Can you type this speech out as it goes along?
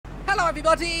Hello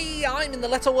everybody, I'm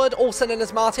InTheLittleWood, also known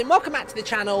as Martin. Welcome back to the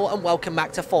channel and welcome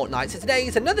back to Fortnite. So today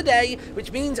is another day,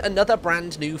 which means another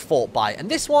brand new Fortbyte. And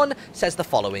this one says the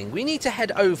following. We need to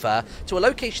head over to a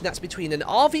location that's between an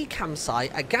RV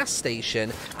campsite, a gas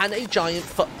station, and a giant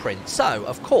footprint. So,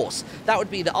 of course, that would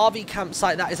be the RV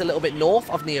campsite that is a little bit north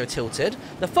of Neo Tilted,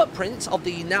 the footprint of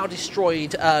the now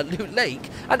destroyed Loot Lake,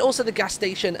 and also the gas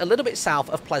station a little bit south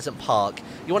of Pleasant Park.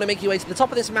 You want to make your way to the top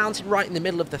of this mountain right in the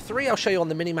middle of the three. I'll show you on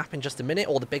the mini-map in just a minute,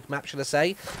 or the big map, should I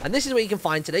say. And this is where you can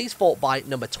find today's Fortbyte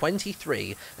number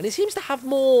 23. And it seems to have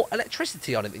more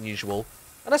electricity on it than usual.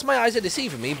 Unless my eyes are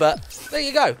deceiving me, but there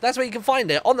you go. That's where you can find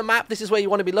it. On the map, this is where you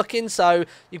want to be looking. So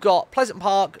you've got Pleasant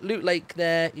Park, Loot Lake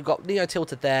there, you've got Neo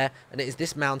Tilted there, and it is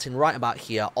this mountain right about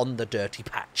here on the dirty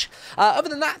patch. Other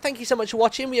than that, thank you so much for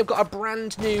watching. We have got a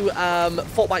brand new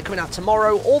Fortbyte coming out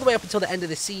tomorrow, all the way up until the end of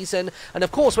this season. And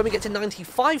of course, when we get to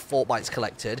 95 Fortbytes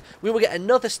collected, we will get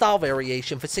another style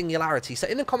variation for Singularity. So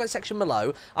in the comment section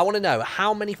below, I want to know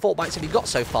how many Fortbytes have you got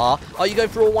so far? Are you going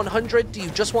for all 100? Do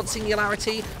you just want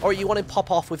Singularity? Or are you wanting to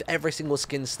pop off with every single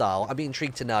skin style? I'd be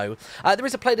intrigued to know. There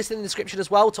is a playlist in the description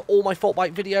as well to all my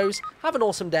Fortbyte videos. Have an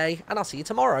awesome day, and I'll see you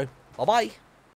tomorrow. Bye-bye.